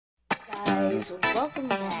guys, welcome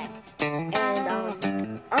back. And I'm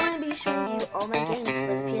gonna be showing you all my games for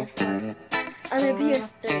the PS4 and the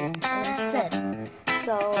PS3, as I said.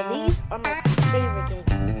 So these are my favorite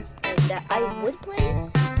games, like that I would play,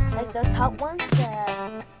 like the top ones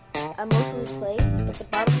that I mostly play, but the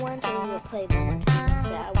bottom ones I would play them.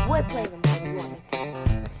 Yeah, I would play them if you want me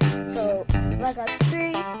to. So Black Ops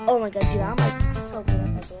 3, oh my god, dude, I'm like so good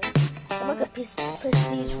at that game. I'm like a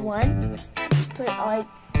Prestige 1, Prestige 1,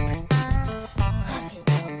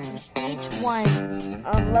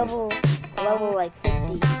 level like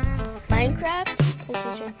 50. Minecraft,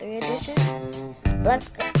 PlayStation 3 edition,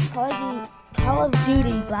 Call of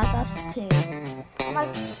Duty Black Ops 2. I'm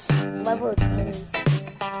like level 20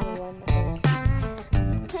 something, 21 I think.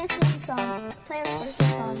 Plants vs.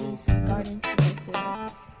 Zombies, Garden Warfare,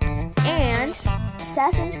 and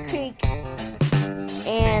Assassin's Creed,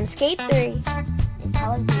 and Skate 3, and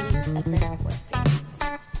Call of Duty Advanced Warfare.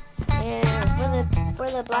 And for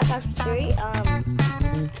the Black Ops 3,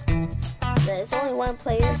 there's only one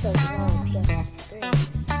player, so it's on PS3.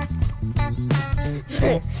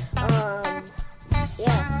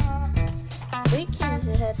 Yeah, 3 keys a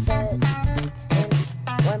headset and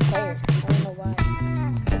 1 player. I don't know why.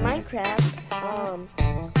 For Minecraft,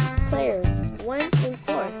 players 1 through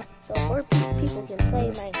 4, so 4 people can play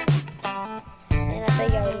Minecraft. And I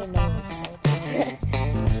think I already know this. So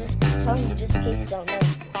I'm just telling you just in case you don't know.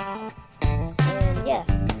 And yeah,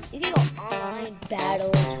 you can go online,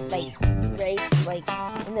 battle, like race, like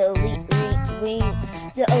in the elite wing,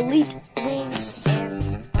 and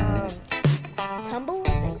tumble, I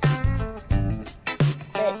think.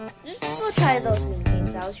 But just go try those mini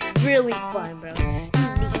games out. It's really fun, bro. You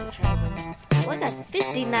need to try them. Oh, I got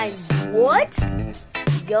 59. What?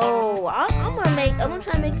 Yo, I'm gonna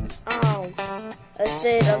try to make a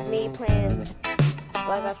set of me playing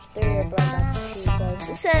Black Ops 3 or Black Ops 2, because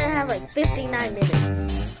it said I have like 59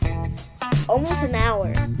 minutes. Almost an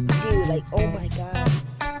hour. Dude, like, oh my god.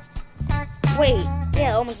 Wait,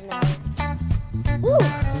 yeah, almost an hour. Woo!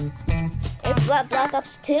 And Black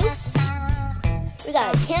Ops 2, we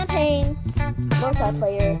got a campaign,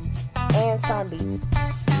 multiplayer, and zombies.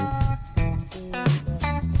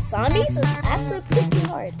 Zombies is actually pretty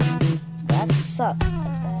hard. That sucks.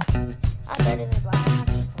 I bet it is Black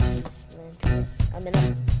Ops zombies. I'm in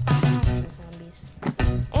some zombies.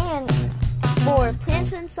 And for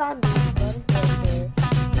Plants and Zombies, you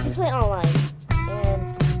can play online. And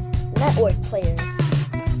network players.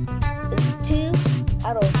 It's 2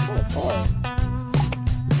 out of 4.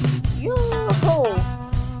 Yo!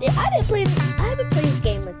 I haven't played this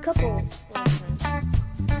game a couple times.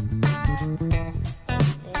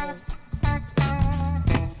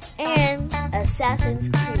 And Assassin's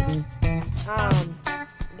Creed. I love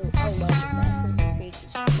Assassin's Creed.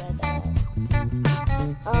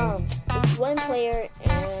 It's 1 player,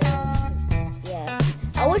 and yeah.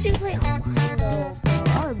 I wish you could play online though. I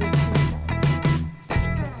would be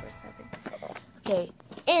playing. Okay,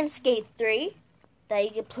 and Skate 3 that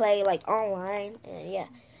you can play like online, and yeah.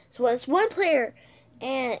 So it's 1 player,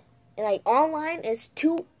 and like online is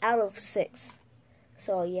 2 out of 6.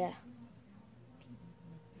 So yeah.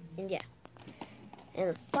 And yeah. And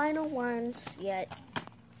the final ones, yeah,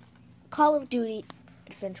 Call of Duty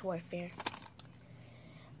Advanced Warfare.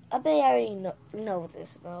 I bet you already know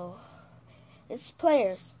this though. It's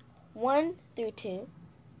players 1 through 2,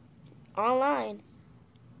 online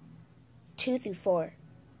 2 through 4.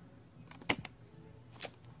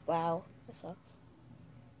 Wow, that sucks.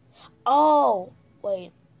 Oh,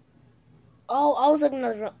 wait. Oh, I was looking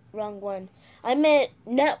at the wrong one. I meant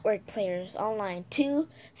network players online 2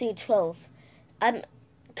 through 12.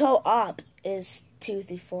 Co-op is 2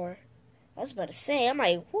 through 4. I was about to say, I'm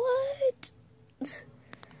like, what?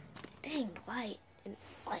 Dang, light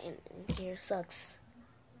in here sucks.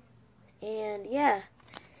 And yeah,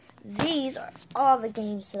 these are all the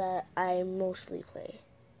games that I mostly play.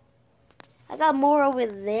 I got more over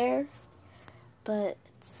there, but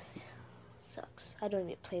it sucks. I don't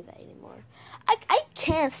even play that anymore. I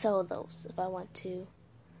can sell those if I want to.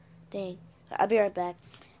 Dang. I'll be right back.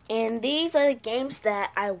 And these are the games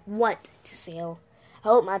that I want to sell. I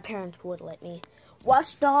hope my parents would let me.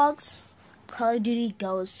 Watch Dogs, Call of Duty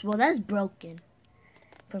Ghosts. Well, that's broken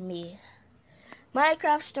for me.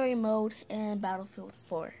 Minecraft Story Mode, and Battlefield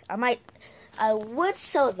 4. I would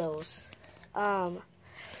sell those. And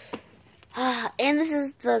this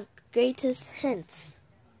is the greatest hints.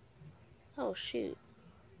 Oh, shoot.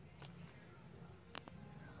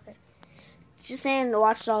 Okay. Just saying,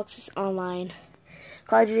 Watch Dogs is online.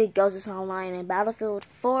 Call of Duty Ghosts is online, and Battlefield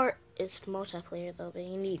 4 is multiplayer though, but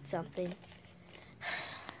you need something.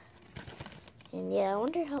 And yeah, I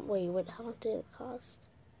wonder how much did it cost?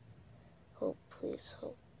 Hope, please,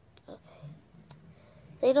 hope. Okay.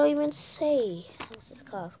 They don't even say how much this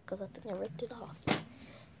cost because I think I ripped it off.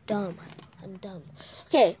 Dumb. I'm dumb.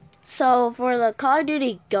 Okay, so for the Call of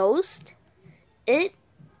Duty Ghost, it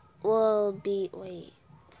will be, wait.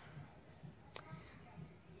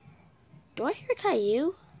 Do I hear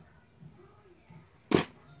Caillou? I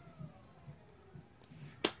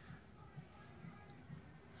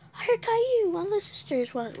heard Caillou. My little sister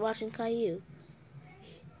is watching Caillou.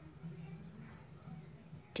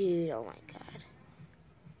 Dude, oh my god.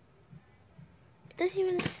 It doesn't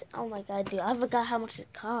even... Oh my god, dude. I forgot how much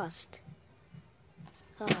it cost.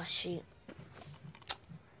 Oh, shoot.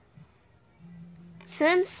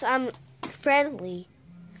 Since I'm friendly,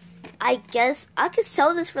 I guess I could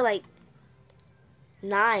sell this for like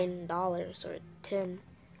 $9 or $10.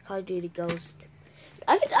 Call of Duty Ghost.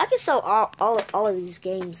 I could sell all of these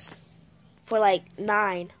games for like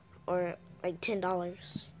 $9 or like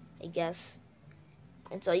 $10, I guess.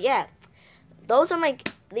 And so yeah, these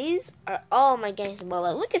are all my games. Well,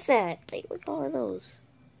 like, look at that. Like, look at all of those.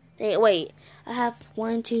 Wait, I have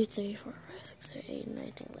 1, 2, 3, 4, 5, 6, 7, 8,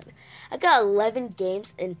 9, 10, 11. I got 11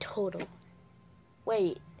 games in total.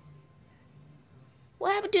 Wait,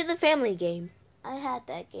 what happened to the family game? I had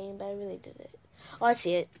that game, but I really did it. Oh, I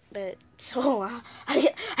see it, but so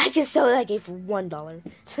I can sell that game for $1.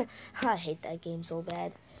 I hate that game so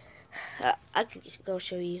bad. I could go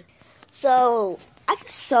show you. So I could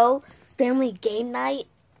sell Family Game Night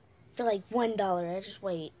for like $1. I just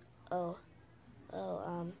wait.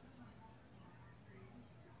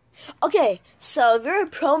 Okay, so if you're a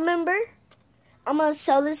pro member, I'm gonna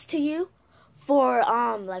sell this to you for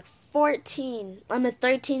like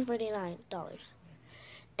 $13.49.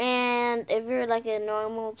 And if you're like a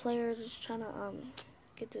normal player just trying to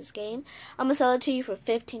get this game, I'm gonna sell it to you for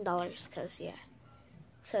 $15. Cause yeah,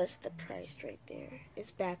 so it's the price right there.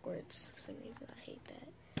 It's backwards for some reason. I hate that.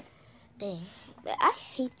 Dang, but I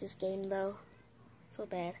hate this game though, so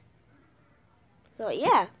bad. So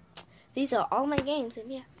yeah, these are all my games,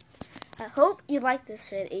 and yeah, I hope you like this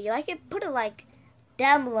video. If you like it, put a like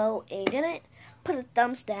down below, and you didn't, put a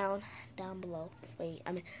thumbs down below. Wait,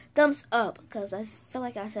 I mean thumbs up, because I feel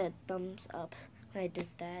like I said thumbs up when I did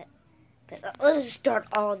that. But let me just start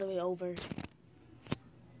all the way over.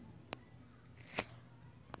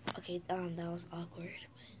 Okay, that was awkward.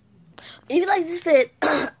 If you like this vid,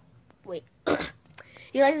 wait, if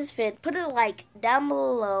you like this vid, put a like down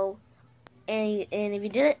below, and if you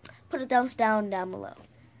didn't, put a thumbs down below.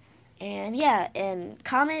 And yeah, and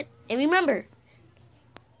comment, and remember,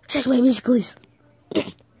 check my Musical.ly's.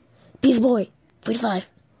 Be the boy 45,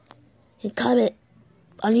 and comment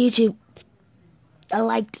on YouTube.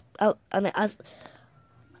 I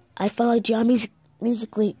followed you on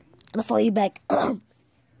Musical.ly, and I follow you back.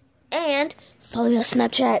 And follow me on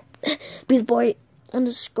Snapchat. Be the boy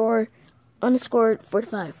 __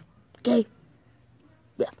 45. Okay.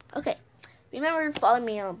 Yeah. Okay. Remember to follow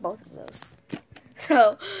me on both of those.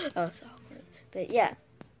 So, oh, so awkward. But yeah.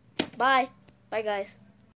 Bye. Bye, guys.